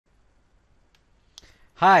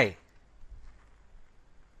Hi.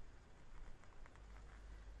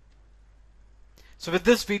 So with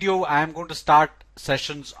this video, I am going to start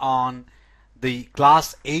sessions on the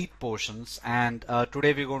class 8 portions, and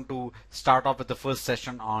today we're going to start off with the first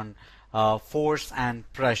session on force and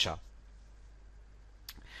pressure.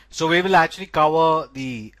 So we will actually cover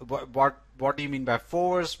the what do you mean by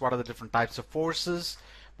force, what are the different types of forces,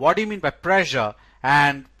 what do you mean by pressure,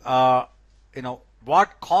 and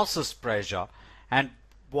what causes pressure, and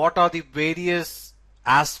what are the various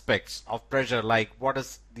aspects of pressure, like what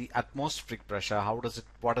is the atmospheric pressure,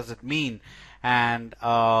 what does it mean, and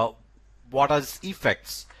what are its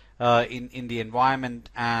effects in the environment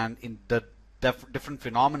and in the different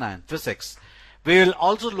phenomena in physics. We will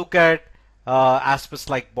also look at aspects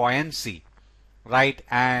like buoyancy, right,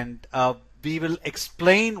 and we will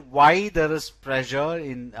explain why there is pressure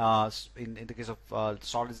in the case of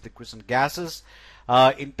solids, liquids, and gases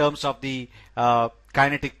in terms of the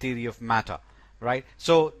kinetic theory of matter, right?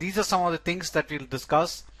 So these are some of the things that we'll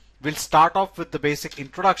discuss. We'll start off with the basic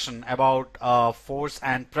introduction about force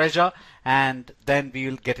and pressure, and then we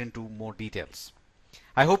will get into more details.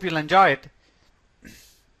 I hope you'll enjoy it.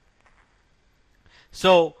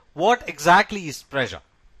 So what exactly is pressure?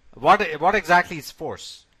 What exactly is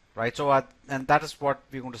force? Right, so and that is what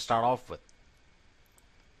we're going to start off with,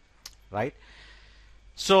 right?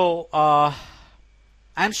 So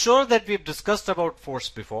I'm sure that we've discussed about force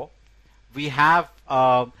before. We have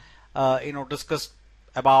discussed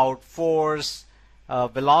about force,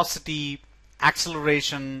 velocity,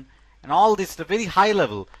 acceleration, and all this at a very high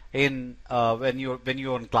level in when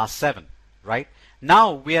you're in class 7, right?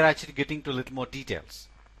 Now we are actually getting to a little more details.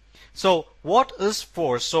 So what is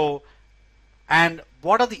force? And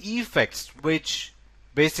what are the effects which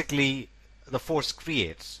basically the force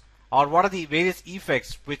creates, or what are the various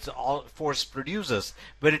effects which force produces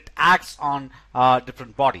when it acts on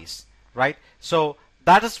different bodies, right? So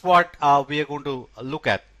that is what we are going to look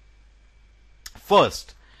at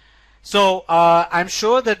first. So I'm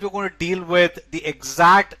sure that we're going to deal with the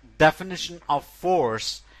exact definition of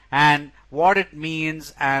force and what it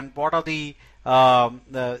means, and what are the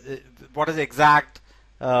what is the exact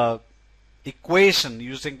equation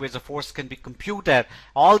using which the force can be computed.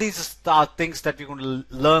 All these are things that we're going to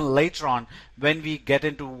learn later on when we get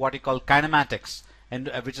into what you call kinematics,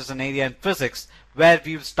 and which is an area in physics where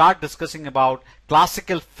we will start discussing about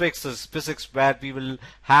classical physics, where we will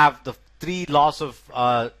have the three laws of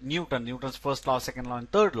Newton's first law, second law,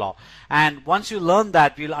 and third law. And once you learn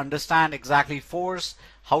that, we'll understand exactly force,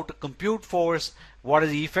 how to compute force, what is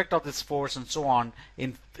the effect of this force, and so on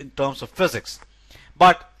in terms of physics.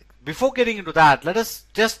 But before getting into that, let us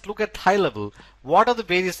just look at high level. What are the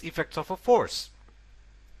various effects of a force?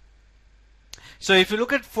 So if you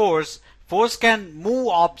look at force can move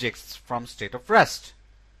objects from state of rest,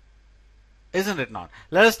 isn't it not?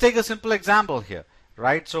 Let us take a simple example here,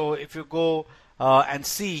 right? So if you go and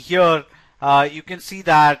see here, you can see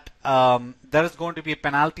that there is going to be a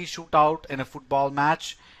penalty shootout in a football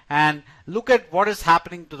match, and look at what is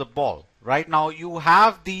happening to the ball. Right now you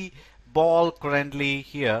have the ball currently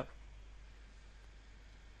here.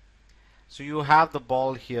 So you have the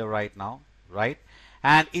ball here right now, right?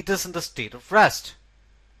 And it is in the state of rest.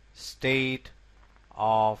 State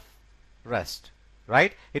of rest,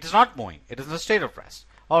 right? It is not moving. It is in the state of rest.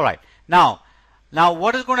 All right. Now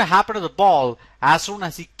what is going to happen to the ball as soon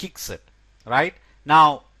as he kicks it, right?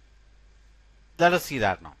 Now, let us see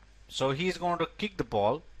that now. So he is going to kick the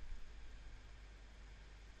ball.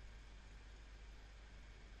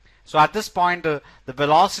 So at this point, the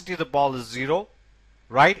velocity of the ball is 0,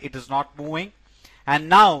 right? It is not moving. And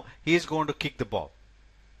now he is going to kick the ball.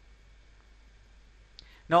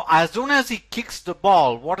 Now, as soon as he kicks the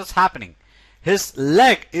ball, what is happening? His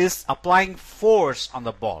leg is applying force on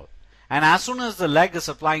the ball. And as soon as the leg is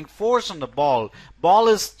applying force on the ball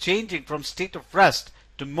is changing from state of rest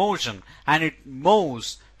to motion, and it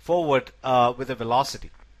moves forward with a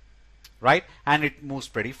velocity, right? And it moves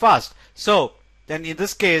pretty fast. So then in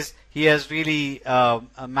this case, he has really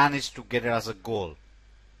managed to get it as a goal.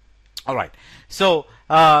 All right. So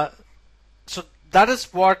so that is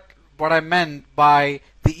what I meant by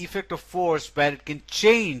the effect of force, where it can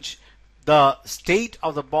change the state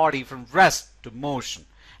of the body from rest to motion,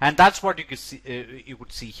 and that's what you could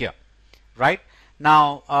see here, right?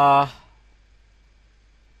 Now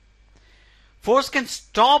force can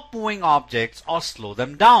stop moving objects or slow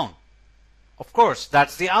them down. Of course,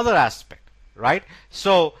 that's the other aspect, right?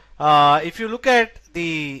 So if you look at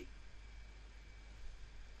the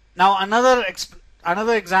now another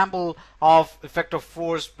example of effect of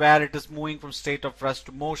force where it is moving from state of rest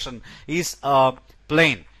to motion is a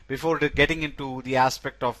plane, before getting into the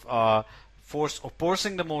aspect of force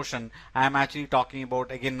opposing the motion, I am actually talking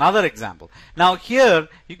about again another example. Now here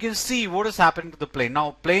you can see what is happening to the plane.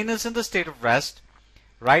 Now plane is in the state of rest,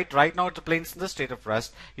 right? Right now the plane is in the state of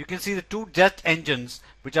rest. You can see the two jet engines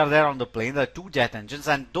which are there on the plane. There are two jet engines,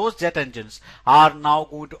 and those jet engines are now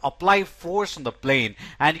going to apply force on the plane,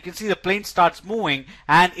 and you can see the plane starts moving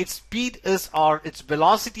and its speed is, or its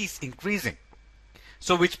velocity is increasing.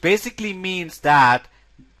 So which basically means that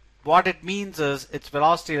what it means is its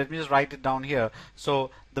velocity, let me just write it down here.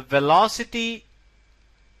 So the velocity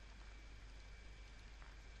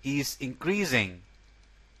is increasing,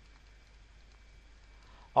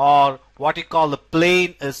 or what you call the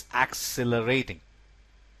plane is accelerating.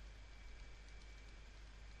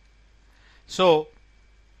 So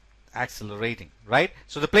accelerating, right?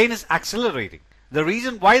 So the plane is accelerating. The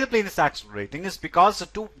reason why the plane is accelerating is because the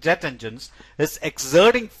two jet engines is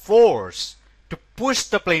exerting force to push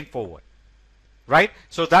the plane forward, right?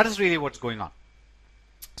 So that is really what's going on.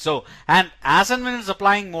 So, and as and when it's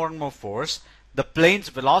applying more and more force, the plane's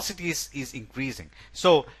velocity is increasing.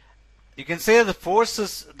 So you can say the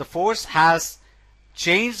force has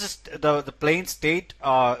changed the plane state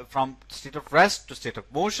from state of rest to state of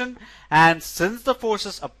motion, and since the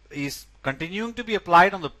force is continuing to be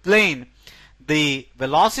applied on the plane, the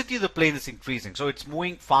velocity of the plane is increasing, so it's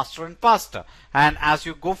moving faster and faster, and as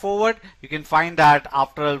you go forward you can find that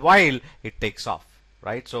after a while it takes off,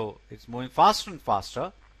 right? So it's moving faster and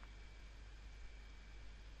faster,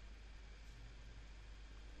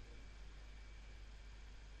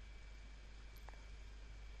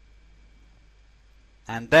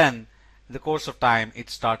 and then in the course of time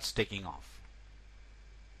it starts taking off.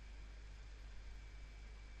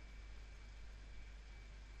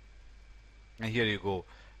 And here you go,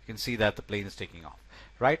 you can see that the plane is taking off,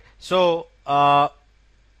 right? So so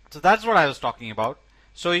that's what I was talking about.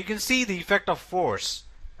 So you can see the effect of force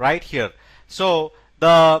right here. So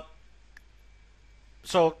that's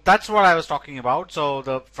what I was talking about.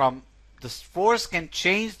 So from this force can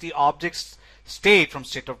change the object's state from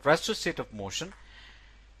state of rest to state of motion,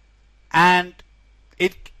 and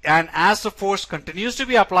as the force continues to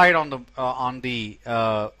be applied on the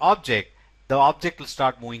object, the object will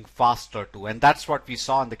start moving faster too, and that's what we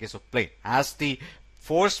saw in the case of plane. As the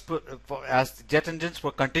jet engines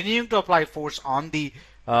were continuing to apply force on the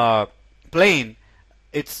plane,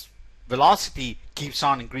 its velocity keeps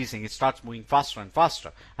on increasing. It starts moving faster and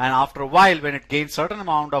faster, and after a while, when it gains certain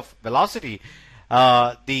amount of velocity,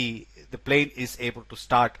 the plane is able to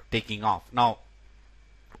start taking off. Now,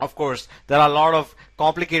 of course, there are a lot of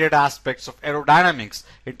complicated aspects of aerodynamics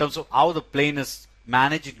in terms of how the plane is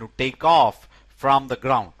managing to take off from the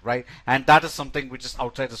ground, right? And that is something which is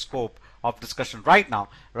outside the scope of discussion right now,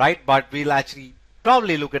 right? But we'll actually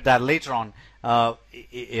probably look at that later on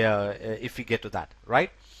if we get to that,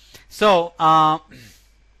 right? So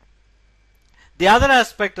the other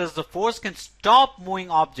aspect is the force can stop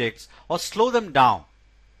moving objects or slow them down,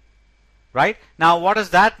 right? Now what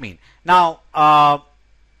does that mean? Now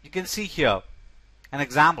you can see here an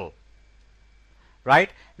example,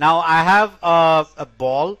 right? Now I have a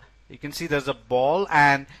ball. You can see there's a ball,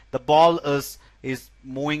 and the ball is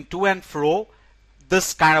moving to and fro.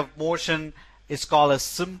 This kind of motion is called a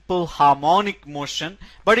simple harmonic motion,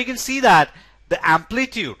 but you can see that the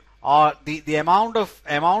amplitude, or the amount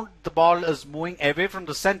the ball is moving away from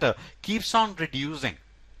the center, keeps on reducing,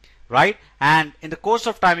 right? And in the course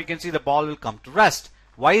of time you can see the ball will come to rest.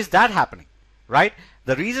 Why is that happening, right?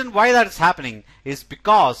 The reason why that is happening is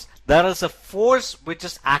because there is a force which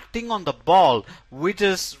is acting on the ball, which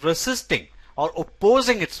is resisting or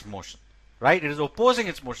opposing its motion, right? It is opposing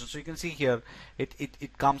its motion. So you can see here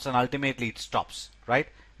it comes and ultimately it stops, right?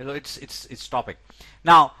 It's stopping.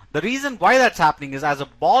 Now the reason why that's happening is as a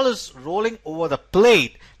ball is rolling over the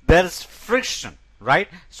plate, there is friction, right?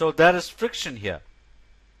 So there is friction here.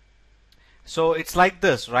 So it's like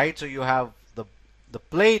this, right? So you have the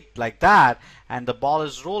plate like that, and the ball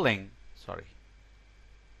is rolling,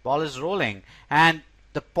 and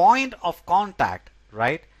the point of contact,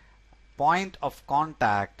 right? Point of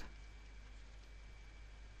contact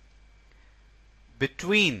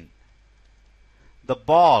between the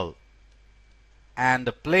ball and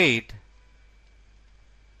the plate,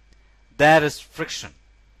 there is friction.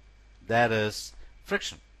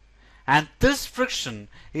 And this friction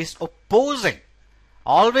is opposing.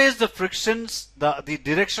 Always the frictions, the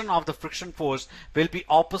direction of the friction force will be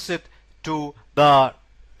opposite to the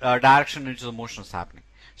direction in which the motion is happening.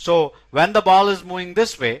 So when the ball is moving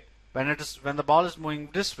this way, when the ball is moving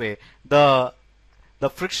this way, the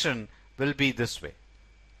friction will be this way,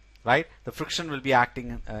 right? The friction will be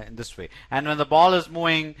acting in this way. And when the ball is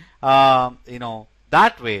moving,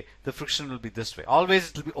 that way, the friction will be this way.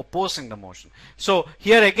 Always it will be opposing the motion. So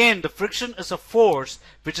here again, the friction is a force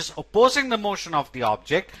which is opposing the motion of the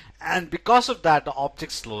object, and because of that, the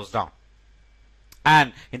object slows down.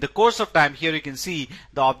 And in the course of time, here you can see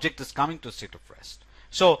the object is coming to a state of rest.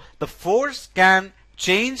 So the force can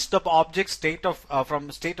change the object state of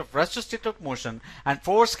from state of rest to state of motion, and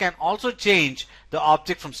force can also change the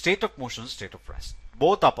object from state of motion to state of rest.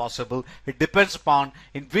 Both are possible. It depends upon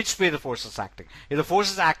in which way the force is acting. If the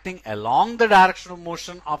force is acting along the direction of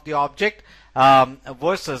motion of the object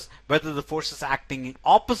versus whether the force is acting in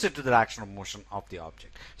opposite to the direction of motion of the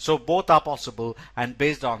object. So both are possible, and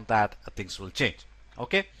based on that, things will change.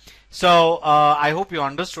 Okay, so I hope you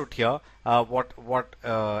understood here what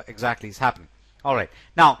exactly is happening. All right,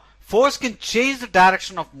 now force can change the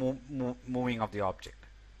direction of moving of the object.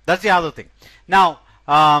 That's the other thing. Now,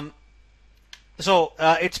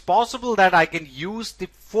 it's possible that I can use the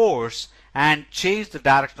force and change the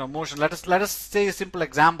direction of motion. Let us say a simple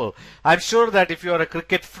example. I'm sure that if you are a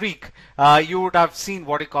cricket freak, you would have seen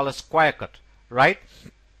what you call a square cut, right?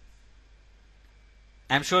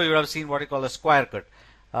 I'm sure you would have seen what you call a square cut.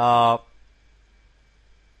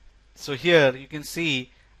 So here you can see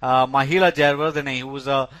Mahila Jayawardene, who was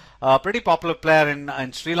a pretty popular player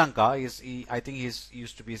in Sri Lanka. I think he's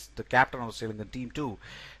used to be the captain of the Sri Lankan team too,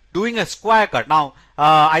 doing a square cut. Now,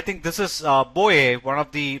 I think this is Boye, one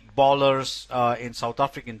of the bowlers in South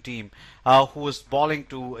African team, who was bowling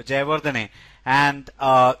to Jayawardene, and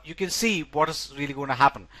you can see what is really going to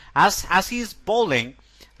happen as he's bowling,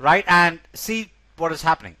 right? And see what is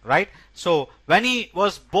happening, right? So when he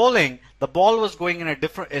was bowling, the ball was going in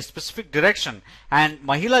a specific direction, and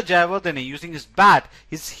Mahila Jayawardene, using his bat,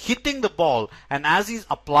 is hitting the ball, and as he's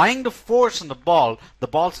applying the force on the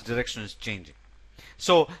ball's direction is changing.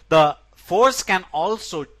 So the force can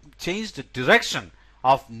also change the direction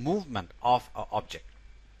of movement of an object,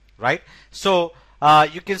 right? So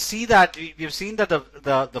you can see that we've seen that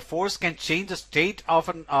the force can change the state of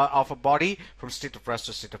a body from state of rest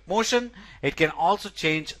to state of motion. It can also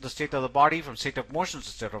change the state of the body from state of motion to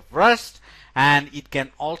state of rest, and it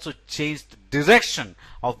can also change the direction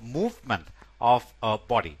of movement of a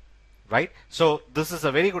body, right? So this is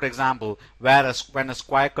a very good example where when a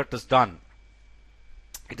square cut is done,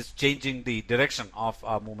 it is changing the direction of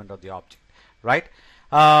movement of the object, right?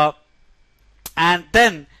 And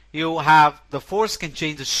then you have the force can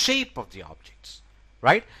change the shape of the objects,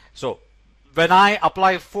 right? So when I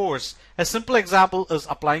apply force, a simple example is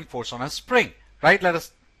applying force on a spring, right? Let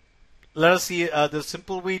us see the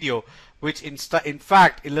simple video which in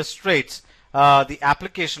fact illustrates the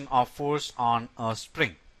application of force on a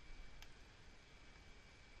spring.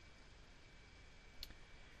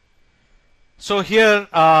 So here,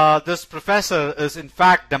 this professor is in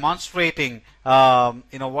fact demonstrating,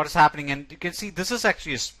 what is happening, and you can see this is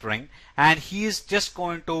actually a spring, and he is just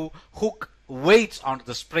going to hook weights onto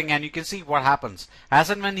the spring, and you can see what happens.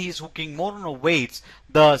 As and when he is hooking more and more weights,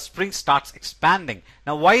 the spring starts expanding.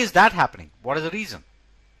 Now, why is that happening? What is the reason?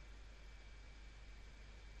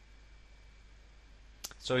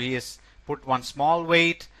 So he has put one small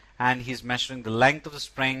weight, and he's measuring the length of the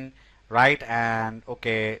spring, right? And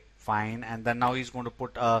okay, fine, and then now he's going to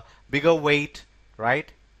put a bigger weight,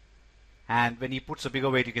 right? And when he puts a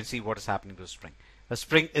bigger weight, you can see what is happening to the spring. The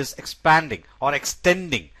spring is expanding or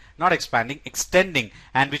extending, not expanding, extending,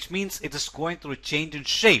 and which means it is going through a change in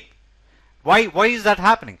shape. Why is that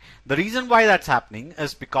happening? The reason why that's happening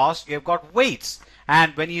is because you have got weights,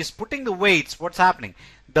 and when he is putting the weights, what's happening?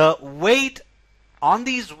 The weight on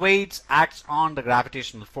these weights acts on the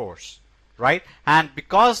gravitational force, right? And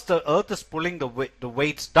because the earth is pulling the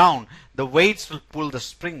weights down, the weights will pull the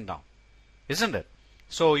spring down, isn't it?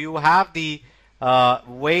 So you have the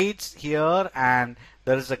weights here, and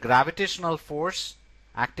there is a gravitational force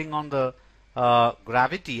acting on the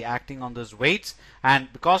gravity acting on those weights,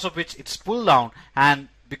 and because of which it's pulled down, and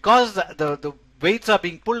because the weights are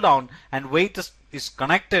being pulled down and weight is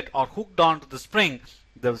connected or hooked onto the spring,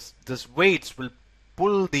 this weights will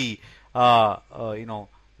pull the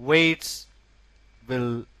weights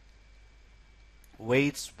will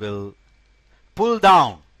pull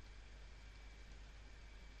down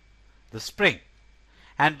the spring.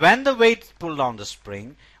 And when the weights pull down the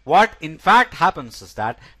spring, what in fact happens is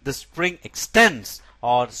that the spring extends,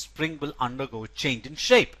 or the spring will undergo change in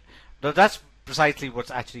shape. Now, that's precisely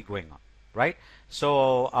what's actually going on, right?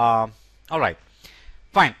 So all right,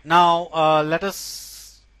 fine. Now let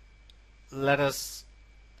us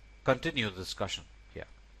continue the discussion here.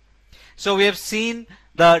 So we have seen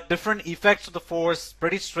the different effects of the force,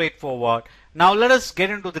 pretty straightforward. Now let us get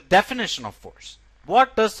into the definition of force.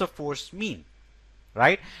 What does the force mean?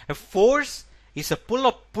 Right? A force is a pull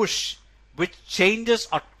or push which changes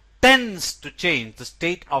or tends to change the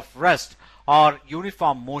state of rest or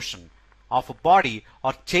uniform motion of a body,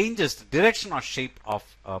 or changes the direction or shape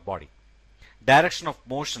of a body. Direction of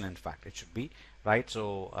motion, in fact, it should be, right?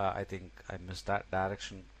 So I think I missed that.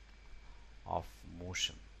 Direction of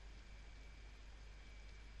motion.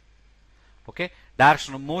 Okay,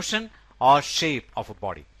 direction of motion or shape of a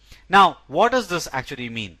body. Now, what does this actually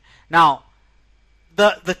mean? Now,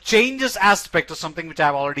 the changes aspect is something which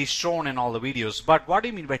I've already shown in all the videos, but what do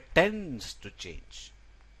you mean by tends to change?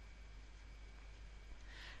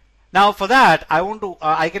 Now, for that,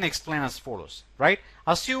 I can explain as follows, right?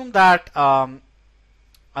 Assume that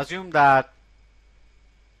this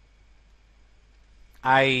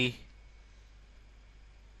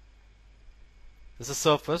is a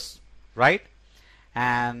surface, right?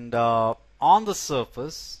 And on the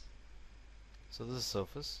surface, so this is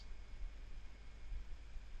surface.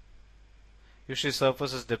 Usually,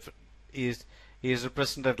 surface is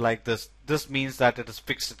represented like this. This means that it is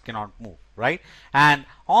fixed; it cannot move, right? And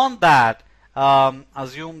on that,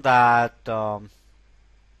 assume that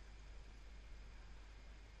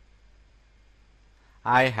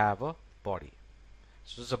I have a body.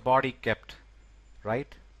 So there's a body kept,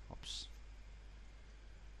 right? Oops.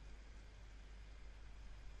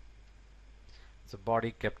 It's a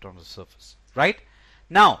body kept on the surface, right?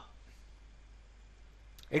 Now,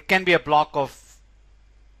 it can be a block of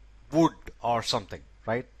wood or something,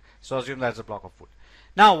 right? So assume that's a block of wood.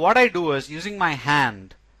 Now, what I do is, using my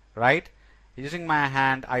hand, right? Using my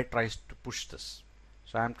hand, I try to push this.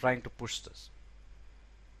 So I'm trying to push this,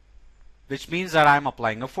 which means that I'm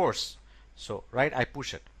applying a force. So, right, I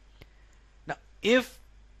push it. Now, if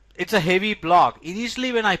it's a heavy block,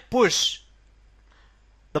 initially when I push,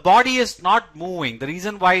 the body is not moving. The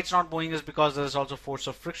reason why it's not moving is because there is also force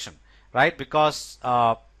of friction, right? Because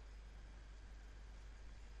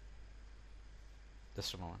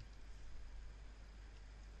just a moment.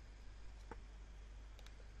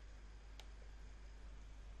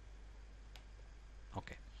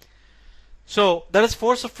 Okay. So there is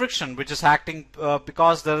force of friction which is acting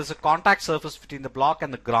because there is a contact surface between the block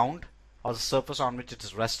and the ground, or the surface on which it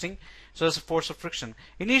is resting. So there's a force of friction.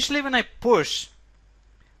 Initially when I push,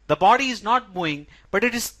 the body is not moving, but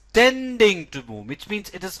it is tending to move, which means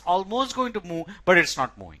it is almost going to move, but it's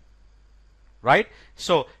not moving, right?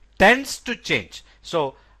 So tends to change.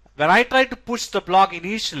 So when I try to push the block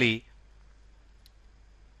initially,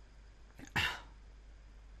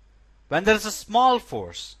 when there is a small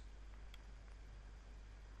force,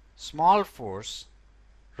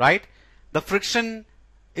 right, the friction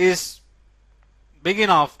is big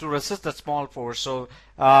enough to resist that small force. So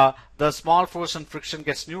the small force and friction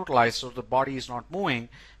gets neutralized, so the body is not moving.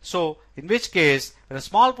 So in which case, when a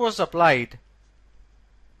small force is applied,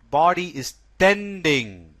 body is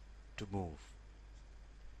tending to move.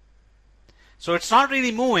 So it's not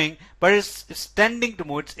really moving, but it's tending to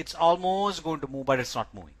move. It's almost going to move, but it's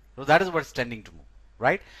not moving. So that is what it's tending to move,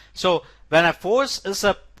 right? So when a force is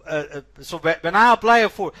when I apply a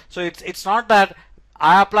force, so it's not that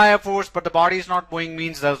I apply a force but the body is not moving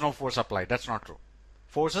means there's no force applied. That's not true.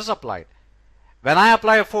 Force is applied. When I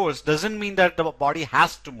apply a force, doesn't mean that the body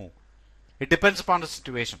has to move. It depends upon the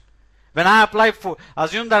situation. When I apply force,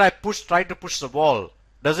 assume that I try to push the wall.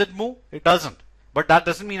 Does it move? It doesn't. But that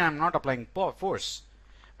doesn't mean I'm not applying force.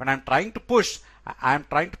 When I'm trying to push, I'm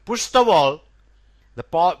trying to push the wall. The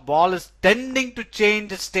ball is tending to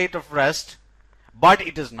change its state of rest, but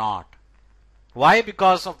it is not. Why?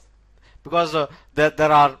 Because there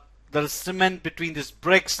is cement between these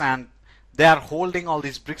bricks, and they are holding all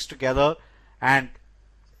these bricks together, and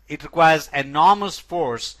it requires enormous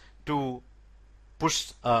force to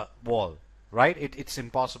push a wall, right? It's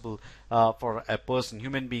impossible for a person,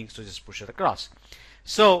 human beings, to just push it across.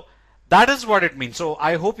 So that is what it means. So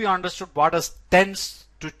I hope you understood what does tends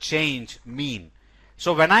to change mean.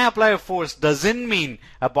 So when I apply a force, doesn't mean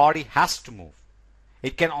a body has to move.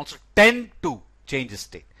 It can also tend to change its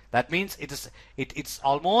state. That means it's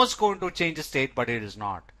almost going to change its state, but it is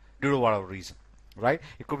not, due to whatever reason, right?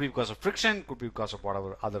 It could be because of friction, it could be because of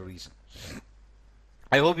whatever other reason.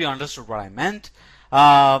 I hope you understood what I meant.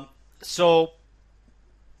 So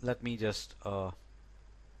let me just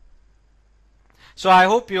so I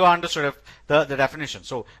hope you understood the definition.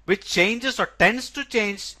 So which changes or tends to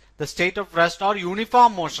change the state of rest or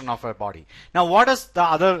uniform motion of a body. Now what does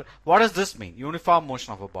this mean? Uniform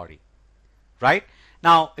motion of a body, right?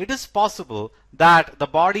 Now it is possible that the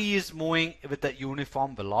body is moving with a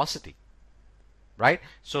uniform velocity, right?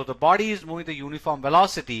 So the body is moving the uniform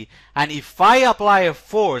velocity, and if I apply a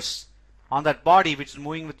force on that body which is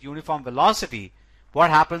moving with uniform velocity,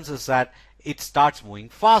 what happens is that it starts moving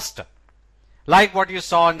faster, like what you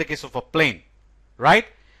saw in the case of a plane, right?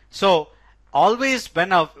 So always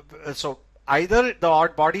when either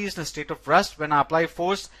the body is in a state of rest, when I apply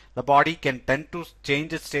force, the body can tend to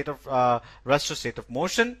change its state of rest to state of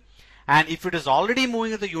motion. And if it is already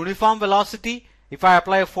moving at the uniform velocity, if I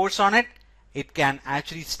apply a force on it, it can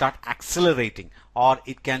actually start accelerating, or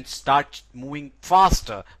it can start moving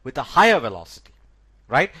faster with a higher velocity,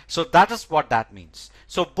 right? So that is what that means.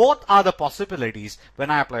 So both are the possibilities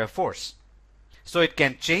when I apply a force. So it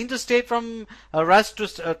can change the state from rest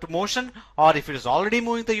to motion, or if it is already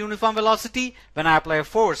moving the uniform velocity, when I apply a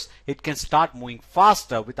force, it can start moving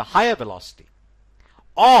faster with a higher velocity.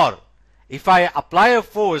 Or if I apply a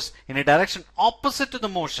force in a direction opposite to the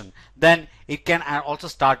motion, then it can also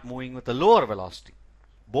start moving with a lower velocity.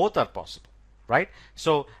 Both are possible, right?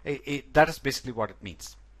 So that is basically what it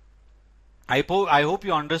means. I hope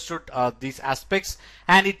you understood these aspects,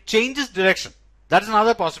 and it changes direction. That is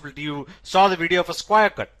another possibility. You saw the video of a square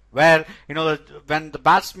cut where, when the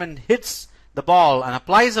batsman hits the ball and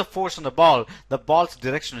applies a force on the ball's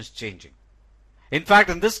direction is changing. In fact,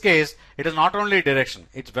 in this case, it is not only direction,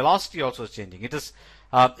 its velocity also is changing. It is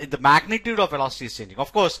the magnitude of velocity is changing.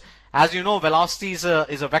 Of course, as you know, velocity is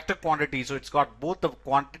a vector quantity, so it's got both the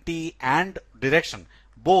quantity and direction,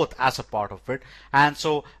 both as a part of it. And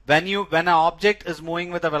so when an object is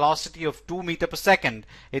moving with a velocity of 2 meters per second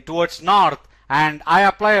towards north, and I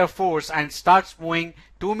apply a force and it starts moving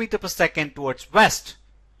 2 meters per second towards west,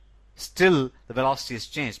 still the velocity has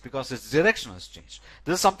changed because its direction has changed.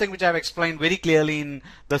 This is something which I have explained very clearly in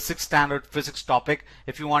the 6th standard physics topic.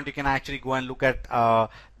 If you want, you can actually go and look at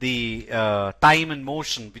the time and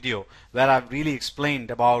motion video, where I've really explained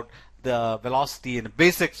about the velocity and the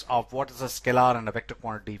basics of what is a scalar and a vector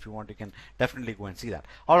quantity. If you want, you can definitely go and see that.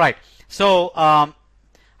 All right. So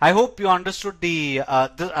I hope you understood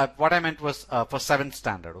what I meant was for 7th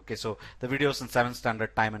standard. Okay, so the videos in 7th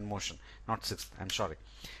standard, time and motion, not 6th. I'm sorry.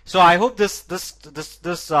 So I hope this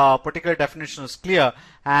particular definition is clear,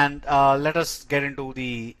 and let us get into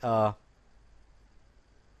the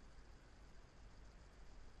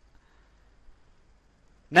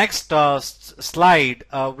next slide,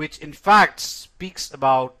 which in fact speaks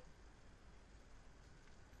about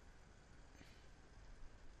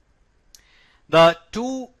the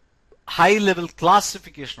two high-level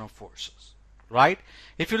classification of forces, right?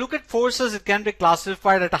 If you look at forces, it can be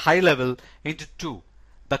classified at a high level into two: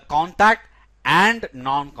 the contact and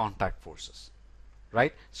non-contact forces,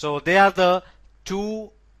 right? So they are the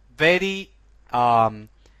two very common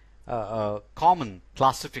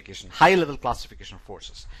classification, high-level classification of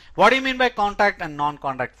forces. What do you mean by contact and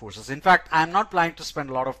non-contact forces? In fact, I'm not planning to spend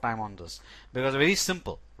a lot of time on this because it's very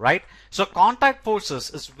simple, right? So contact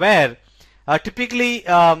forces is where typically,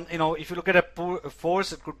 if you look at a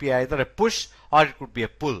force, it could be either a push or it could be a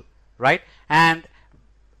pull, right? And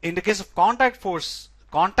in the case of contact forces,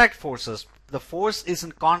 the force is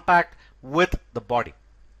in contact with the body.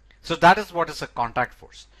 So that is what is a contact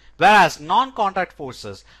force. Whereas non-contact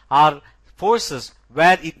forces are forces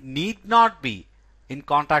where it need not be in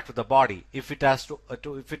contact with the body. If it has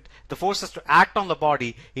the force has to act on the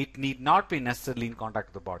body, it need not be necessarily in contact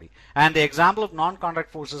with the body. And the example of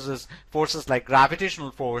non-contact forces is forces like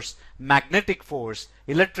gravitational force, magnetic force,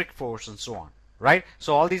 electric force, and so on. Right?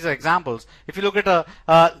 So all these are examples. If you look at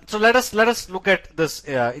so let us look at this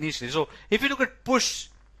initially. So if you look at push,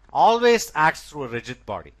 always acts through a rigid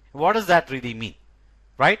body. What does that really mean?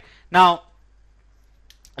 Right? Now,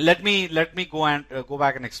 let me go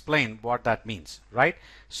back and explain what that means, right?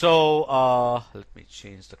 So let me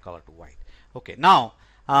change the color to white. Okay, now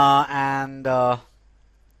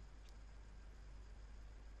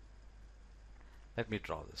let me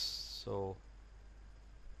draw this. So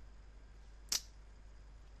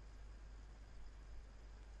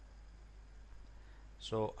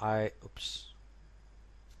oops.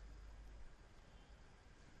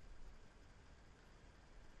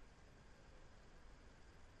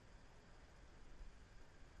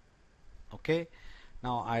 Okay,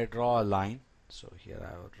 now I draw a line. So here I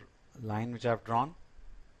have a line which I have drawn,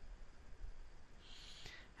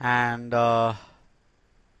 and on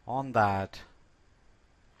that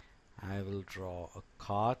I will draw a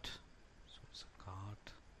cart. So it's a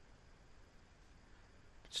cart.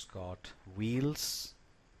 It's got wheels.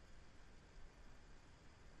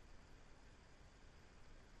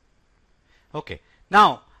 Okay,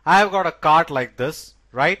 now I have got a cart like this,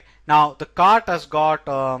 right? Now the cart has got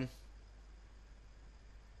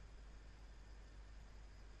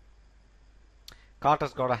cart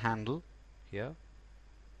has got a handle here.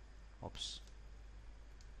 Oops.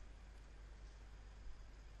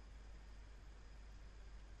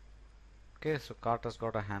 Okay, so cart has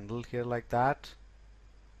got a handle here like that,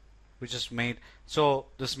 which is made, so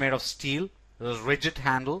this is made of steel. There's a rigid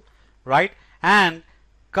handle, right? And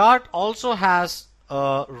cart also has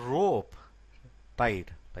a rope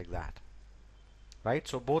tied like that, right?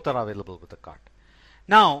 So both are available with the cart.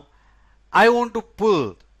 Now I want to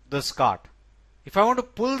pull this cart. If I want to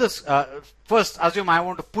pull this, first assume I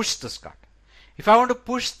want to push this cart. If I want to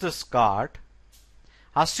push this cart,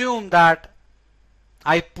 assume that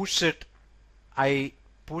I push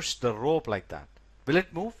the rope like that. Will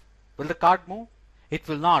it move? Will the cart move? It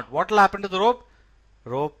will not. What will happen to the rope?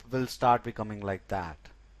 Rope will start becoming like that.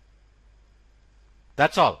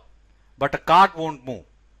 That's all. But the cart won't move,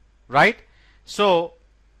 right? So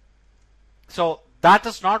that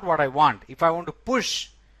is not what I want. If I want to push,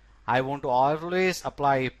 I want to always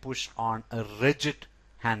apply a push on a rigid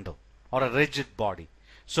handle or a rigid body.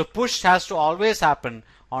 So push has to always happen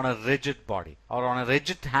on a rigid body or on a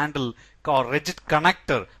rigid handle or rigid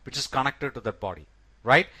connector which is connected to that body,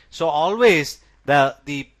 right? So always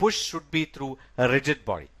the push should be through a rigid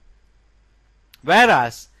body.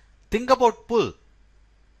 Whereas think about pull,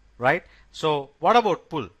 right? So what about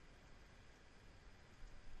pull?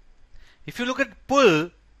 If you look at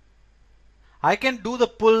pull, I can do the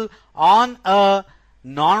pull on a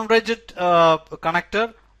non-rigid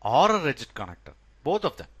connector or a rigid connector, both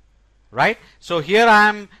of them, right? So here I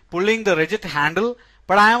am pulling the rigid handle,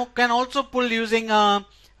 but I can also pull using a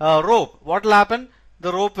rope. What will happen?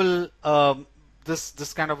 The rope will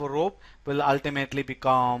this kind of a rope will ultimately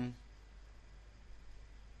become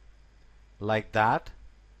like that,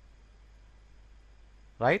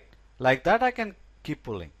 right? Like that I can keep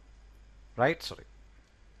pulling, right? Sorry,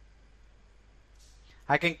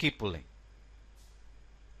 I can keep pulling,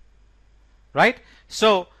 right?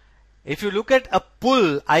 So if you look at a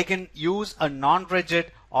pull, I can use a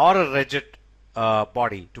non-rigid or a rigid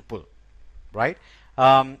body to pull, right?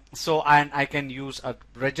 So and I can use a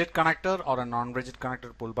rigid connector or a non-rigid connector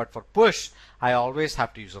to pull, but for push I always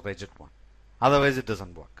have to use a rigid one, otherwise it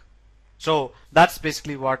doesn't work. So that's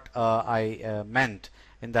basically what I meant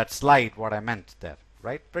in that slide, what I meant there,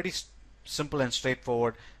 right? Pretty simple and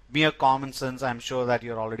straightforward, mere common sense. I'm sure that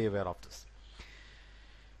you're already aware of this.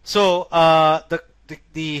 So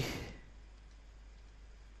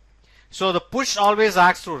so the push always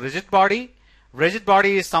acts through rigid body. Rigid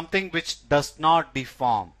body is something which does not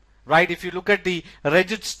deform, right? If you look at the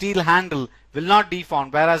rigid steel handle, will not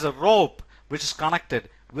deform, whereas a rope which is connected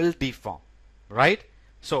will deform, right?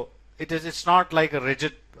 So it's not like a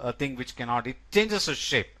rigid thing which cannot, it changes its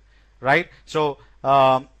shape, right? So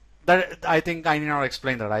that I think I need not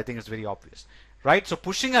explain that. I think it's very obvious, right? So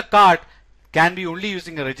pushing a cart can be only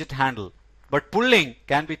using a rigid handle, but pulling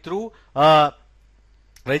can be through a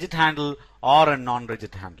rigid handle or a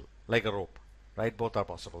non-rigid handle like a rope, right? Both are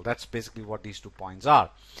possible. That's basically what these 2 points are,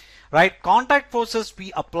 right? Contact forces,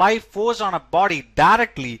 we apply force on a body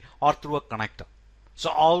directly or through a connector. So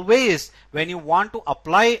always when you want to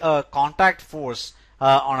apply a contact force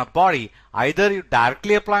on a body, either you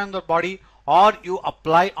directly apply on the body or you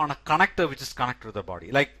apply on a connector which is connected to the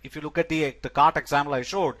body. Like if you look at the cart example I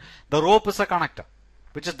showed, the rope is a connector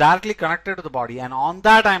which is directly connected to the body, and on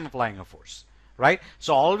that I am applying a force, right?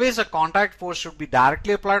 So always a contact force should be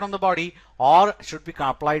directly applied on the body or should be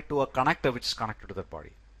applied to a connector which is connected to that body.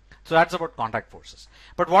 So that's about contact forces.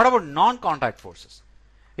 But what about non-contact forces?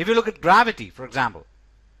 If you look at gravity, for example,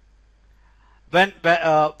 when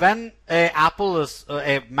a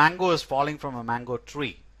mango is falling from a mango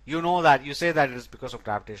tree, you know that, you say that it is because of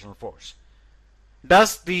gravitational force.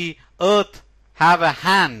 Does the earth have a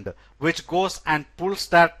hand which goes and pulls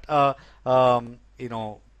that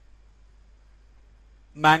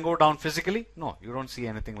mango down physically? No, you don't see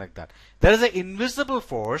anything like that. There is an invisible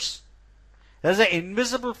force. There is an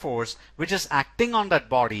invisible force which is acting on that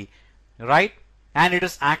body, right? And it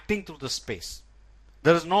is acting through the space.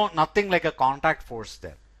 There is nothing like a contact force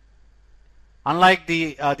there. Unlike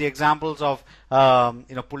the examples of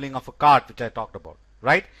pulling of a cart which I talked about,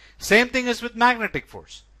 right? Same thing is with magnetic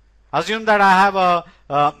force. Assume that I have a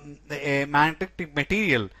magnetic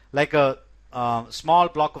material like a small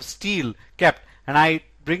block of steel kept, and I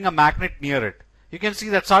bring a magnet near it. You can see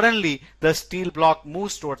that suddenly the steel block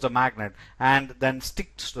moves towards the magnet and then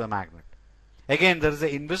sticks to the magnet. Again, there is an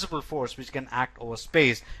invisible force which can act over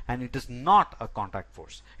space, and it is not a contact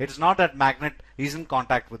force. It is not that magnet is in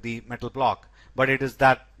contact with the metal block, but it is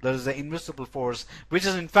that there is an invisible force which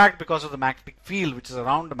is in fact because of the magnetic field which is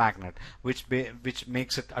around the magnet, which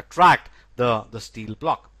makes it attract the steel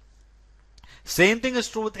block. Same thing is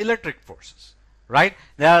true with electric forces, right?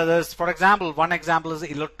 There's, for example, one example is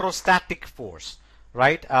the electrostatic force,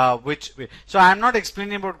 right? So I'm not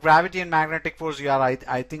explaining about gravity and magnetic force. You are,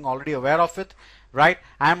 I think, already aware of it, right?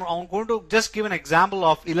 I'm going to just give an example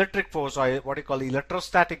of electric force, or what you call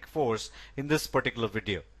electrostatic force, in this particular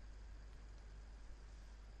video.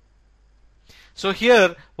 So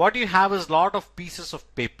here what you have is a lot of pieces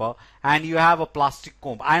of paper and you have a plastic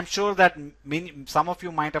comb. I am sure that some of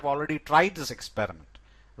you might have already tried this experiment,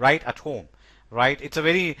 right, at home, right? It's a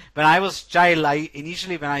very, when I was child,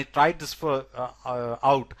 initially when I tried this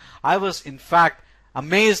out, I was in fact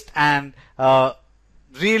amazed and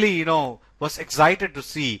really, was excited to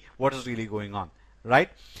see what is really going on, right?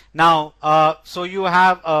 Now, so you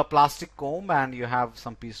have a plastic comb and you have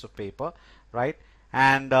some piece of paper, right?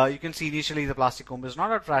 And you can see initially the plastic comb is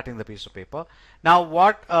not attracting the piece of paper. Now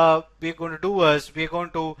what we're going to do is we're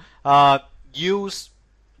going to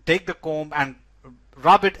take the comb and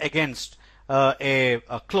rub it against a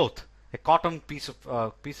cloth, a cotton piece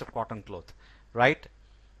of cotton cloth, right?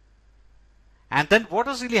 And then what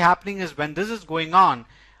is really happening is when this is going on,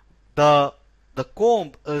 the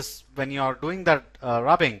comb is, when you are doing that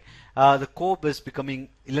rubbing, the comb is becoming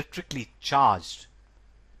electrically charged.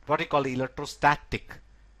 What you call the electrostatic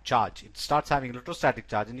charge. It starts having electrostatic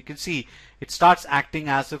charge, and you can see it starts acting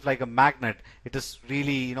as if like a magnet. It is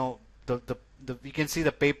really, we can see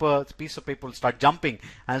the piece of paper will start jumping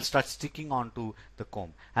and start sticking onto the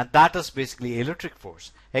comb, and that is basically electric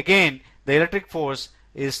force. Again, the electric force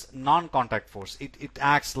is non-contact force. It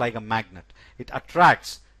acts like a magnet. It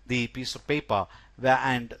attracts the piece of paper,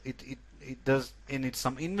 and it does, and it's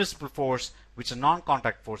some invisible force which is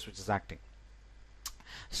non-contact force which is acting.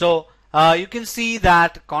 So you can see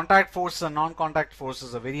that contact force and non-contact force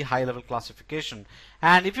is a very high level classification.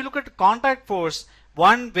 And if you look at contact force,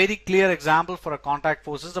 one very clear example for a contact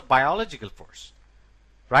force is a biological force,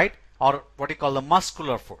 right? Or what you call the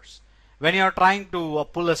muscular force. When you are trying to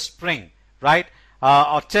pull a spring, right?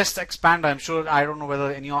 Or chest expander. I'm sure, I don't know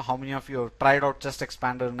whether how many of you have tried out chest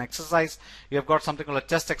expander in exercise. You have got something called a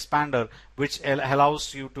chest expander, which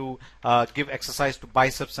allows you to give exercise to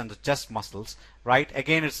biceps and the chest muscles, right?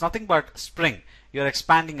 Again, it's nothing but spring. You're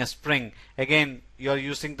expanding a spring. Again, you're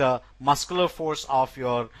using the muscular force of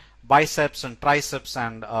your biceps and triceps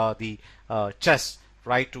and the chest,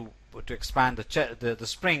 right, to expand the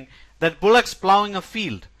spring. Then bullocks plowing a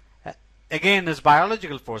field, again, is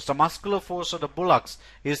biological force. The muscular force of the bullocks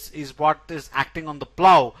is what is acting on the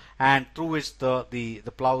plow, and through which the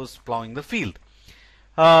plow is plowing the field.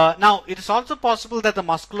 Now, it is also possible that the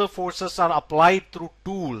muscular forces are applied through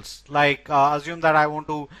tools. Like assume that I want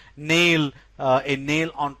to nail a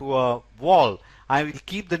nail onto a wall. I will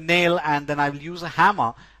keep the nail and then I will use a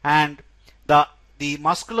hammer, and the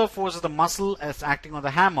muscular force of the muscle is acting on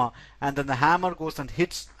the hammer, and then the hammer goes and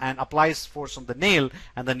hits and applies force on the nail,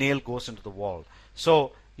 and the nail goes into the wall.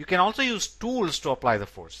 So you can also use tools to apply the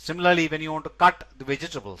force. Similarly, when you want to cut the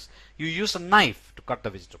vegetables, you use a knife to cut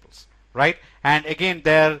the vegetables, right? And again,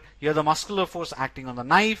 there you have the muscular force acting on the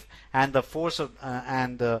knife, and the force of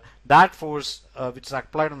that force which is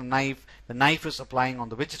applied on the knife is applying on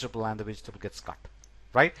the vegetable, and the vegetable gets cut.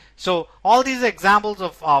 Right? So all these examples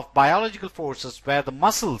of biological forces where the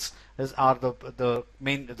muscles are the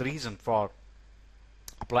reason for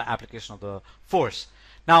application of the force.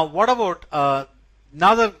 Now, what about the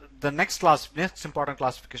next important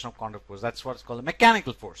classification of contact force? That's what's called the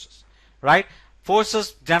mechanical forces, right?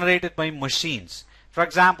 Forces generated by machines. For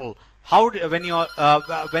example, when you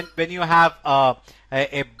have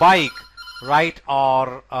a bike, right,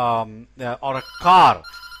 or a car,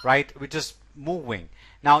 right, which is moving.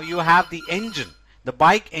 Now you have the engine, the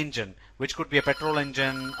bike engine, which could be a petrol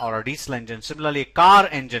engine or a diesel engine. Similarly, a car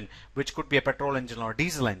engine, which could be a petrol engine or a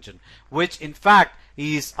diesel engine, which in fact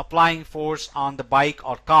is applying force on the bike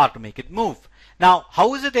or car to make it move. Now,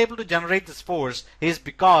 how is it able to generate this force? Is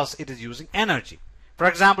because it is using energy. For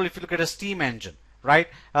example, if you look at a steam engine, right?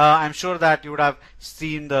 I'm sure that you would have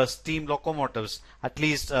seen the steam locomotives, at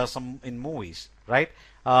least some in movies, right?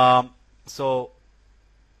 So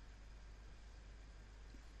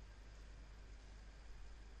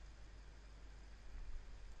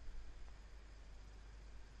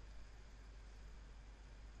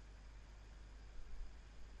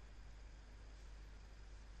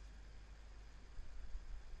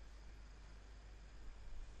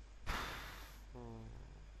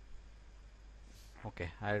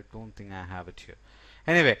okay, I don't think I have it here.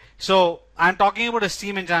 Anyway, so I'm talking about a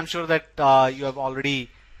steam engine. I'm sure that you have already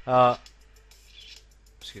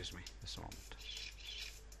excuse me, just a moment.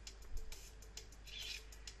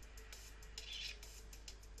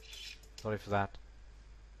 Sorry for that.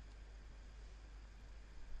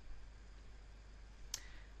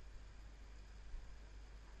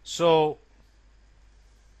 So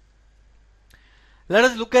let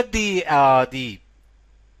us look at the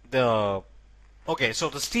okay, so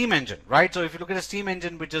the steam engine, right? So if you look at a steam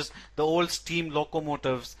engine, which is the old steam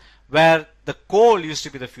locomotives, where the coal used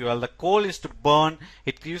to be the fuel, the coal used to burn,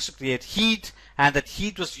 it used to create heat, and that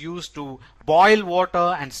heat was used to boil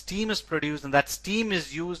water, and steam is produced, and that steam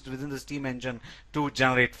is used within the steam engine to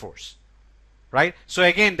generate force, right? So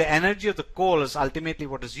again, the energy of the coal is ultimately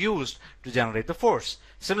what is used to generate the force.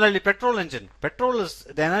 Similarly, petrol engine, petrol is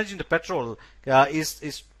the energy in the petrol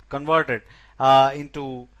is converted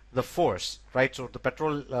into the force, right? So the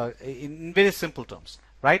petrol in very simple terms,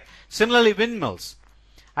 right? Similarly, windmills.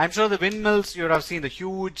 I'm sure the windmills, you would have seen the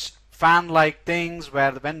huge fan-like things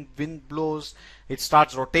where when wind blows, it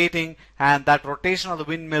starts rotating, and that rotation of the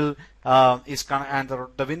windmill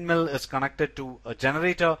the windmill is connected to a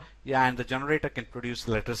generator, yeah, and the generator can produce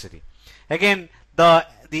electricity. Again,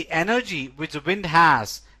 the energy which the wind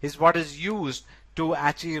has is what is used to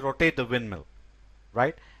actually rotate the windmill,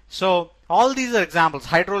 right? So all these are examples.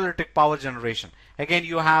 Hydroelectric power generation. Again,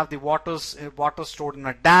 you have the water stored in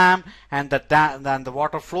a dam, and then the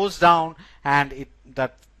water flows down, and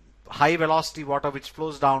that high velocity water which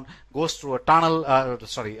flows down goes through a tunnel,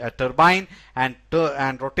 a turbine, and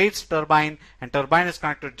rotates turbine, and turbine is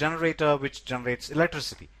connected to generator which generates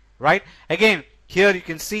electricity, right? Again, here you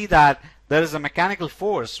can see that there is a mechanical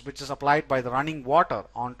force which is applied by the running water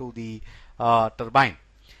onto the turbine.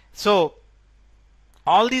 So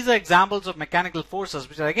all these are examples of mechanical forces,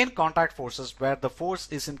 which are again contact forces, where the force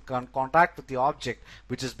is in contact with the object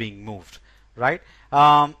which is being moved, right?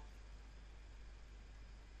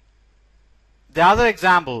 The other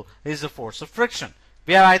example is the force of friction.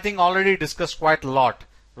 We have, I think, already discussed quite a lot,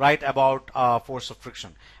 right, about force of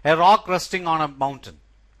friction. A rock resting on a mountain,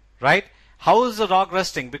 right? How is the rock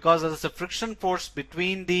resting? Because there is a friction force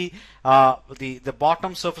between the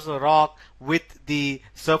bottom surface of the rock with the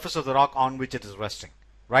surface of the rock on which it is resting,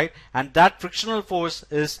 right? And that frictional force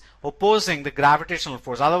is opposing the gravitational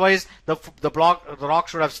force. Otherwise, the rock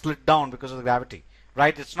should have slid down because of the gravity,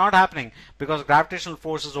 right? It's not happening because gravitational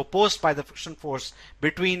force is opposed by the friction force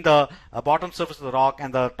between the bottom surface of the rock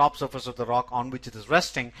and the top surface of the rock on which it is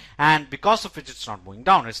resting, and because of which it's not moving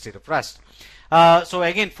down, it's state of rest. So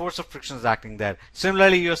again, force of friction is acting there.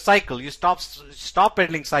 Similarly, your cycle, you stop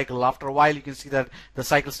pedaling cycle, after a while you can see that the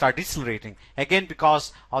cycle start decelerating, again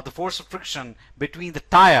because of the force of friction between the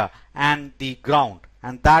tire and the ground,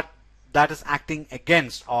 and that is acting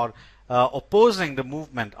against or opposing the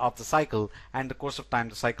movement of the cycle, and in the course of time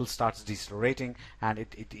the cycle starts decelerating, and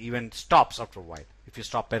it even stops after a while if you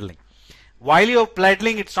stop pedaling. While you're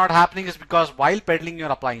pedaling, it's not happening is because while pedaling you're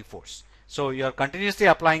applying force. So you're continuously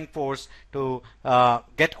applying force to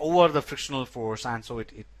get over the frictional force, and so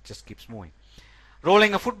it just keeps moving.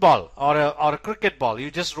 Rolling a football or a cricket ball, you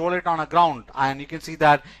just roll it on a ground, and you can see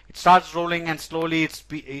that it starts rolling, and slowly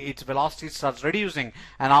its velocity starts reducing,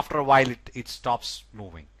 and after a while it stops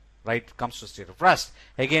moving, right? It comes to a state of rest,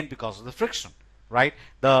 again because of the friction, right?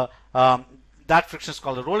 That friction is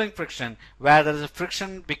called the rolling friction, where there is a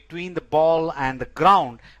friction between the ball and the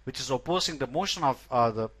ground which is opposing the motion of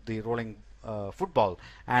the rolling football,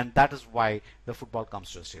 and that is why the football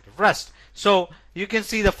comes to a state of rest. So you can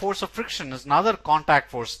see the force of friction is another contact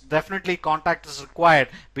force. Definitely contact is required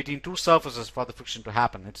between two surfaces for the friction to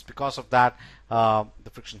happen. It's because of that the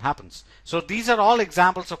friction happens. So these are all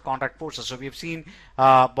examples of contact forces. So we have seen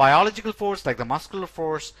biological force like the muscular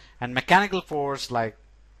force, and mechanical force like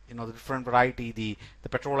the different variety, the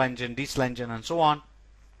petrol engine, diesel engine, and so on,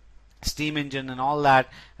 steam engine and all that,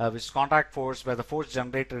 which is contact force, where the force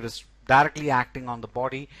generated is directly acting on the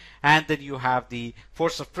body, and then you have the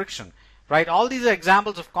force of friction, right? All these are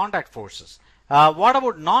examples of contact forces. What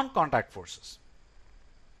about non-contact forces,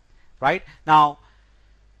 right? Now,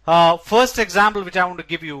 first example which I want to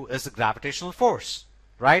give you is the gravitational force,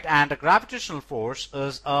 right? And the gravitational force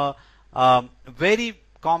is a very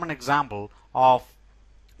common example of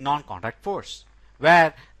non-contact force,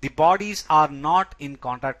 where the bodies are not in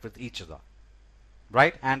contact with each other,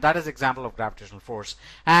 right? And that is example of gravitational force.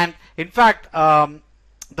 And in fact,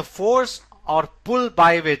 the force or pull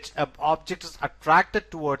by which an object is attracted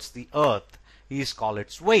towards the earth is called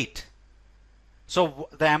its weight. So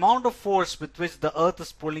the amount of force with which the earth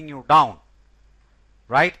is pulling you down,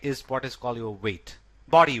 right, is what is called your weight,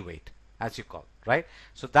 body weight as you call it, right?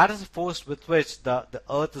 So that is the force with which the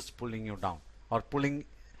earth is pulling you down, or pulling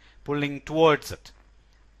towards it,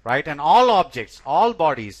 right? And all objects, all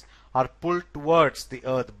bodies are pulled towards the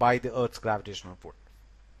earth by the earth's gravitational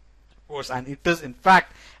force, and it is in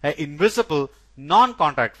fact an invisible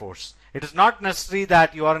non-contact force. It is not necessary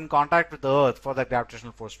that you are in contact with the earth for the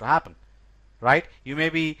gravitational force to happen, right? You may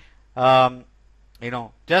be um,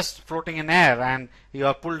 just floating in air and you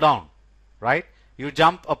are pulled down, right? You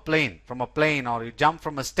jump a plane from a plane, or you jump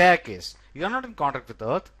from a staircase. You are not in contact with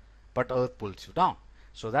Earth, but Earth pulls you down.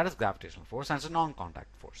 So that is gravitational force, and it's a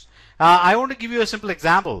non-contact force. I want to give you a simple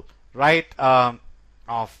example, right,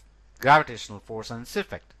 of gravitational force and its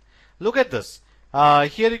effect. Look at this.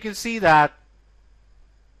 Here you can see that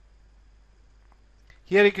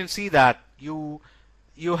you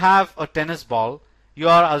have a tennis ball. You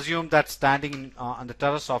are assumed that standing on the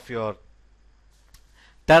terrace of your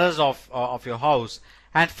house,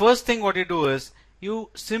 and first thing what you do is you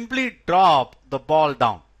simply drop the ball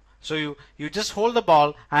down. So you just hold the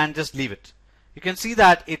ball and just leave it. You can see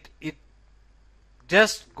that it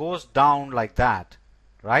just goes down like that,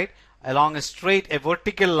 right, along a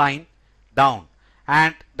vertical line down,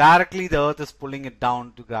 and directly the Earth is pulling it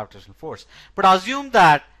down to gravitational force. But assume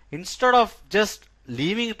that instead of just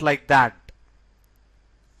leaving it like that,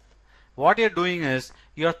 what you're doing is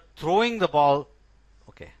you're throwing the ball.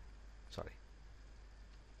 Okay, sorry.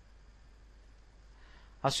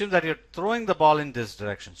 Assume that you're throwing the ball in this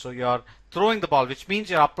direction. So you're throwing the ball, which means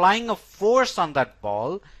you're applying a force on that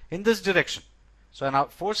ball in this direction. So now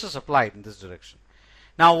force is applied in this direction.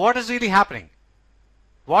 Now what is really happening?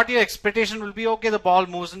 What your expectation will be, okay, the ball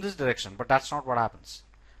moves in this direction, but that's not what happens.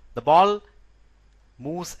 The ball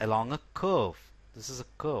moves along a curve. This is a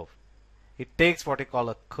curve. It takes what you call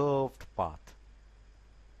a curved path.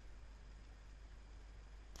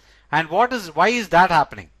 And why is that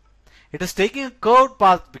happening? It is taking a curved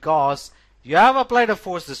path because you have applied a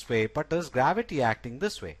force this way, but there is gravity acting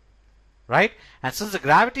this way, right? And since the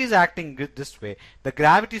gravity is acting this way, the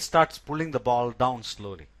gravity starts pulling the ball down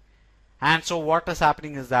slowly. And so what is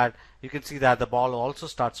happening is that you can see that the ball also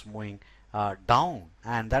starts moving down,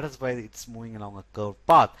 and that is why it's moving along a curved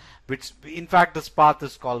path, which in fact this path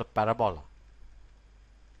is called a parabola.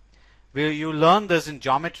 You learn this in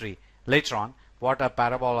geometry later on, what a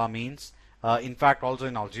parabola means, in fact also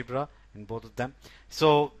in algebra, in both of them.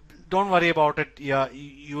 So don't worry about it. Yeah,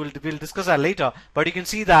 we'll discuss that later, but you can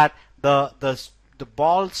see that the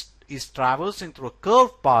ball is traversing through a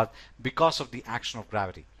curved path because of the action of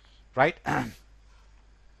gravity, right?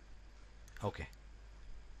 Okay.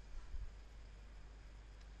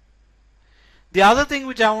 The other thing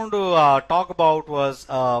which I want to talk about was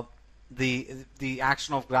the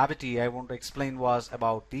action of gravity. I want to explain was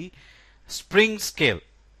about the spring scale,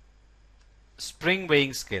 spring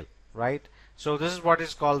weighing scale, right? So this is what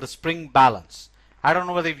is called the spring balance. I don't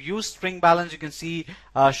know whether you've used spring balance. You can see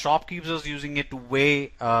shopkeepers using it to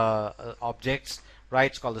weigh objects, right?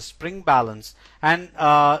 It's called the spring balance, and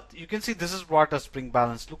you can see this is what a spring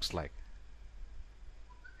balance looks like.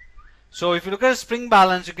 So if you look at a spring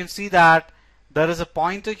balance, you can see that there is a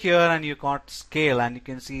pointer here, and you got scale, and you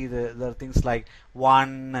can see there are things like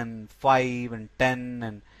 1 and 5 and 10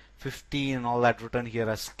 and 15 and all that written here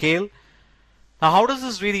as scale. Now how does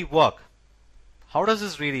this really work? How does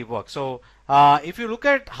this really work? So if you look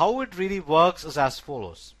at how it really works is as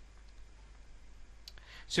follows.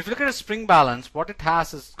 So if you look at a spring balance, what it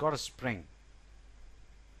has is it's got a spring.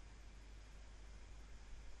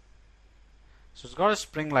 So it's got a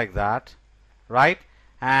spring like that, right?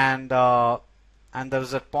 And there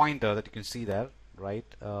is a pointer that you can see there, right?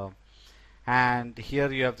 And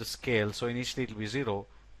here you have the scale. So initially it will be 0,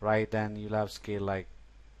 right? Then you'll have scale like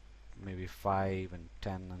maybe 5 and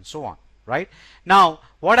 10 and so on, right? Now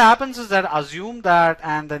what happens is that assume that,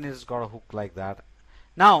 and then it's got a hook like that.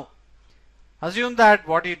 Now assume that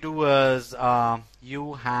what you do is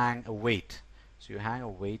you hang a weight. So you hang a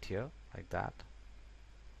weight here like that,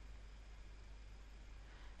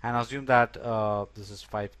 and assume that this is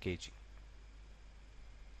 5 kg.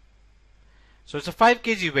 So it's a 5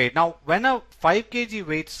 kg weight. Now when a 5 kg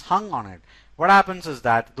weight is hung on it, what happens is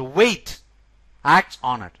that the weight acts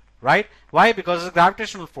on it, right? Why? Because it's a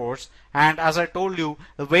gravitational force, and as I told you,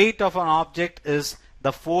 the weight of an object is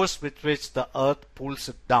the force with which the earth pulls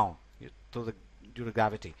it down due to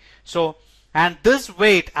gravity. So, and this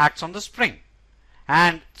weight acts on the spring,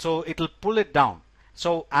 and so it will pull it down.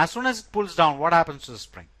 So as soon as it pulls down, what happens to the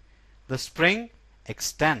spring? The spring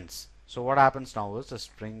extends. So what happens now is the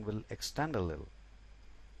spring will extend a little.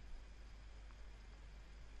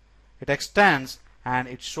 It extends and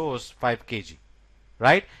it shows 5 kg,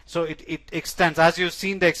 right? So it extends. As you've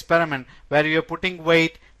seen the experiment where you're putting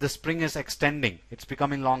weight, the spring is extending. It's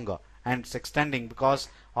becoming longer and it's extending because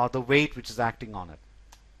of the weight which is acting on it.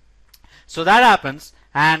 So that happens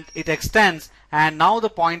and it extends, and now the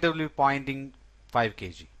pointer will be pointing 5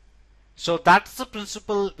 kg. So that's the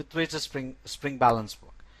principle with which the spring balance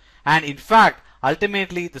works. And in fact,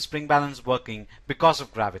 ultimately the spring balance is working because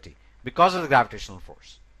of gravity, because of the gravitational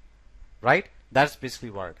force. right? That's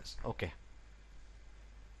basically what it is. Okay.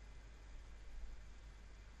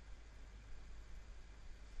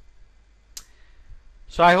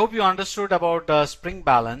 So I hope you understood about spring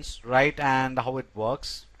balance, right, and how it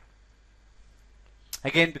works.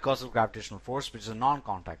 Again, because of gravitational force, which is a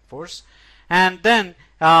non-contact force. And then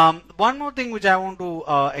one more thing which I want to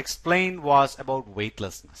explain was about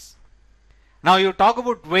weightlessness. Now you talk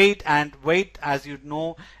about weight, and weight, as you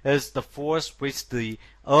know, is the force which the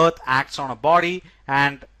earth acts on a body,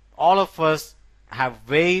 and all of us have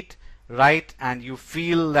weight, right? And you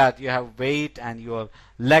feel that you have weight, and your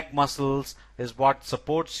leg muscles is what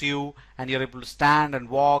supports you, and you're able to stand and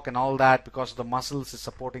walk and all that because the muscles is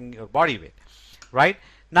supporting your body weight, right?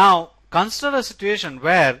 Now consider a situation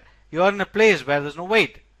where you are in a place where there's no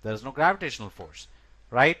weight, there's no gravitational force,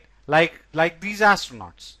 right? Like these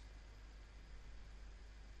astronauts.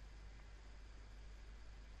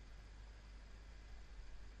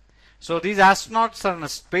 So these astronauts are in a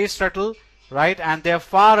space shuttle, right? And they are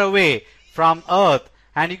far away from Earth,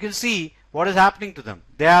 and you can see what is happening to them.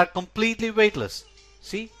 They are completely weightless.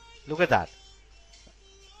 See, look at that.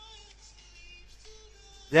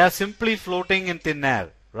 They are simply floating in thin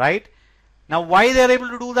air, right? Now why they are able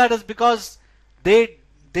to do that is because they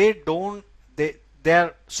don't they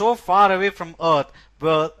are so far away from Earth,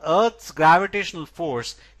 where Earth's gravitational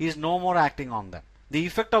force is no more acting on them. The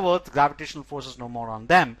effect of Earth's gravitational force is no more on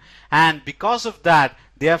them, and because of that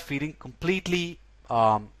they are feeling completely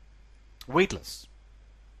weightless,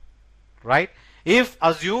 right? If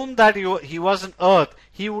assume that he was on Earth,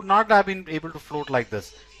 he would not have been able to float like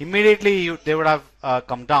this. Immediately they would have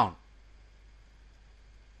come down.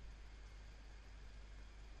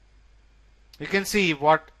 You can see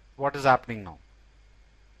what is happening now.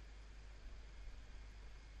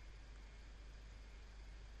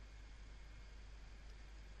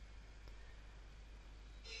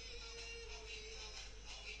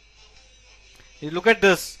 You look at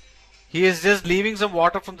this. He is just leaving some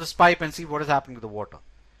water from this pipe, and see what is happening to the water.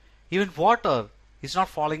 Even water is not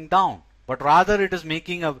falling down, but rather it is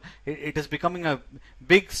making it is becoming a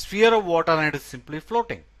big sphere of water, and it is simply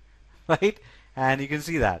floating, right? And you can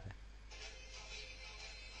see that.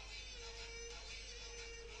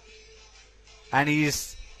 And he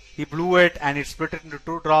blew it, and it split it into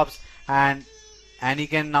 2 drops, and he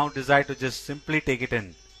can now decide to just simply take it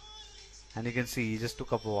in. And you can see he just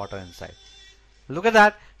took up the water inside. Look at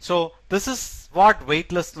that. So this is what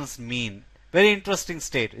weightlessness mean. Very interesting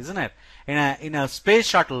state, isn't it? In a space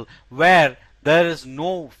shuttle where there is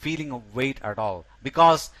no feeling of weight at all,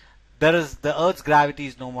 because the Earth's gravity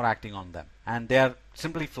is no more acting on them, and they are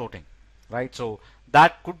simply floating, right? So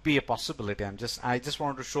that could be a possibility. I just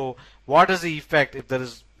wanted to show what is the effect if there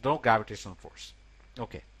is no gravitational force.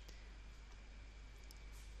 Okay.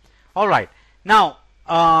 All right. Now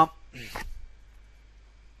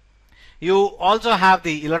you also have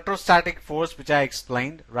the electrostatic force, which I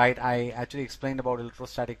explained, right? I actually explained about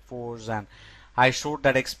electrostatic force, and I showed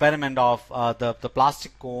that experiment of the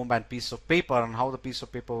plastic comb and piece of paper, and how the piece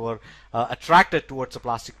of paper were attracted towards the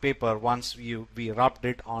plastic paper once we rubbed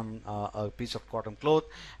it on a piece of cotton cloth,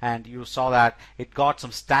 and you saw that it got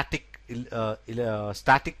some static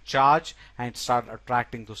charge, and it started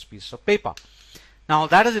attracting those pieces of paper. Now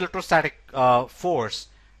that is electrostatic force,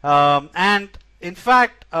 and in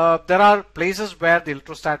fact, there are places where the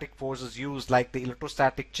electrostatic force is used, like the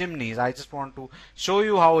electrostatic chimneys. I just want to show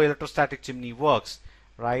you how electrostatic chimney works,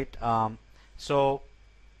 right? So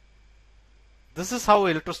this is how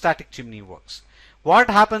electrostatic chimney works. What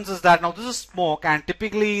happens is that now this is smoke, and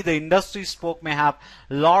typically the industry smoke may have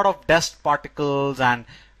a lot of dust particles and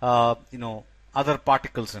other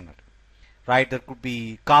particles in it, right? There could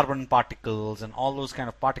be carbon particles and all those kind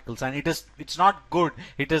of particles, and it's not good.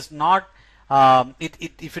 It is not.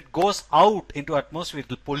 If it goes out into atmosphere, it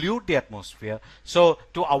will pollute the atmosphere. So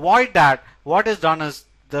to avoid that, what is done is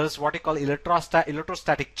there is what you call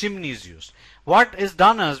electrostatic chimneys used. What is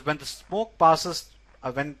done is when the smoke passes,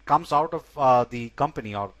 when it comes out of the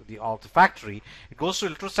company or the factory, it goes to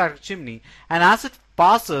electrostatic chimney, and as it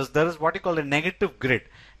passes, there is what you call a negative grid.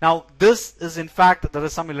 Now this is, in fact, there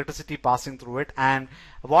is some electricity passing through it, and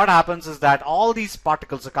what happens is that all these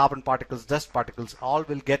particles, the carbon particles, dust particles, all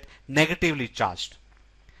will get negatively charged.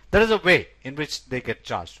 There is a way in which they get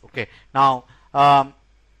charged. Okay. Now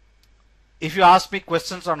if you ask me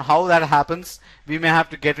questions on how that happens, we may have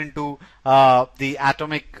to get into the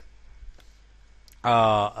atomic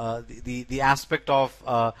the aspect of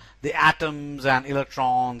the atoms and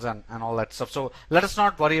electrons and all that stuff. So let us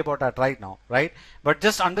not worry about that right now, right? But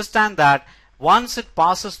just understand that once it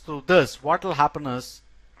passes through this, what will happen is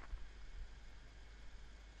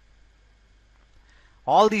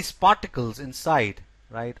all these particles inside,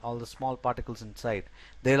 right, all the small particles inside,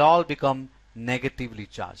 they'll all become negatively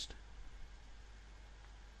charged.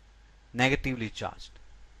 Negatively charged.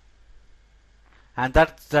 And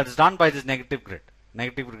that's done by this negative grid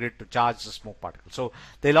to charge the smoke particles. So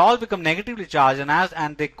they'll all become negatively charged,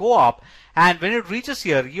 and they go up, and when it reaches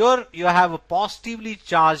here you have a positively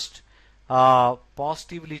charged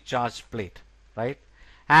plate, right?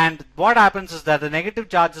 And what happens is that the negative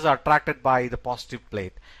charges are attracted by the positive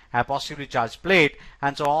plate, a positively charged plate,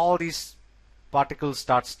 and so all these particles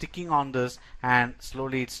start sticking on this, and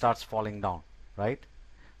slowly it starts falling down, right?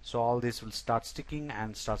 So all this will start sticking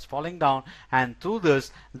and starts falling down, and through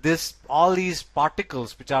this all these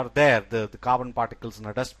particles which are there, the carbon particles and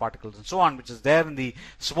the dust particles and so on, which is there in the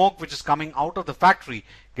smoke which is coming out of the factory,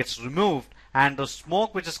 gets removed, and the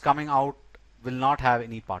smoke which is coming out will not have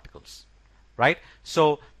any particles, right?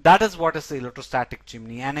 So that is what is the electrostatic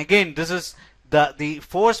chimney. And again, this is the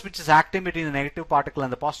force which is acting between the negative particle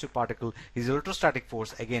and the positive particle is electrostatic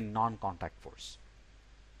force, again non-contact force,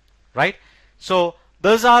 right? So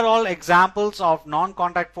those are all examples of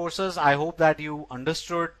non-contact forces. I hope that you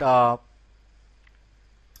understood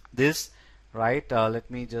this, right? I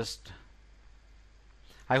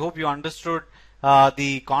hope you understood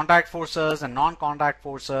the contact forces and non-contact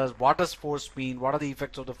forces. What does force mean? What are the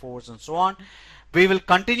effects of the force, and so on. We will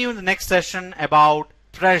continue in the next session about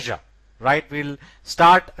pressure, right? We'll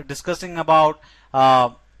start discussing about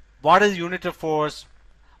what is unit of force,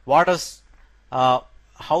 what is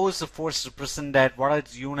how is the force represented, what are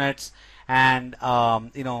its units, and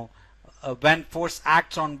when force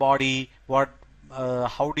acts on body,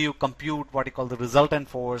 how do you compute what you call the resultant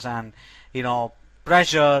force, and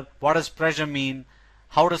pressure, what does pressure mean,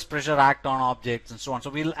 how does pressure act on objects, and so on.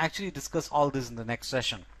 So we'll actually discuss all this in the next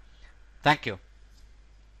session. Thank you.